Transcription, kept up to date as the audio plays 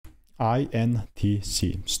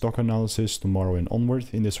INTC stock analysis tomorrow and onward.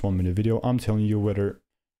 In this 1-minute video, I'm telling you whether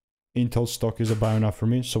Intel stock is a buy or not for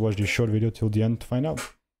me. So watch this short video till the end to find out.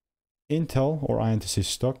 Intel or INTC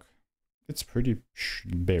stock, it's pretty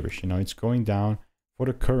bearish. You know, it's going down for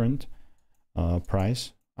the current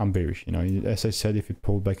price. I'm bearish. You know, as I said, if it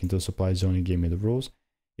pulled back into the supply zone, it gave me the rules.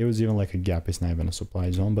 It was even like a gap. It's not even a supply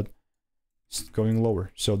zone, but it's going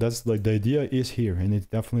lower. So that's like the idea is here, and it's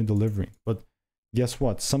definitely delivering. But guess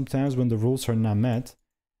what? Sometimes when the rules are not met,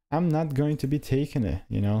 I'm not going to be taking it.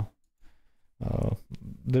 You know,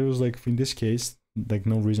 there was like in this case, like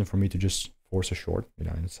no reason for me to just force a short. You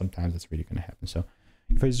know, and sometimes that's really going to happen. So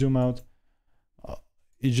if I zoom out,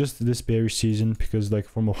 it's just this bearish season because like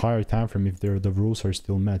from a higher time frame, if the rules are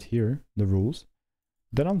still met here, the rules,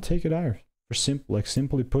 then I'll take it higher. For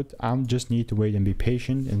simply put, I just need to wait and be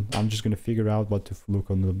patient, and I'm just gonna figure out what to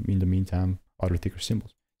look on in the meantime, other ticker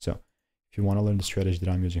symbols. So if you want to learn the strategy that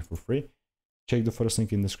I'm using for free, check the first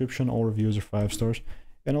link in the description. All reviews are 5 stars,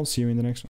 and I'll see you in the next one.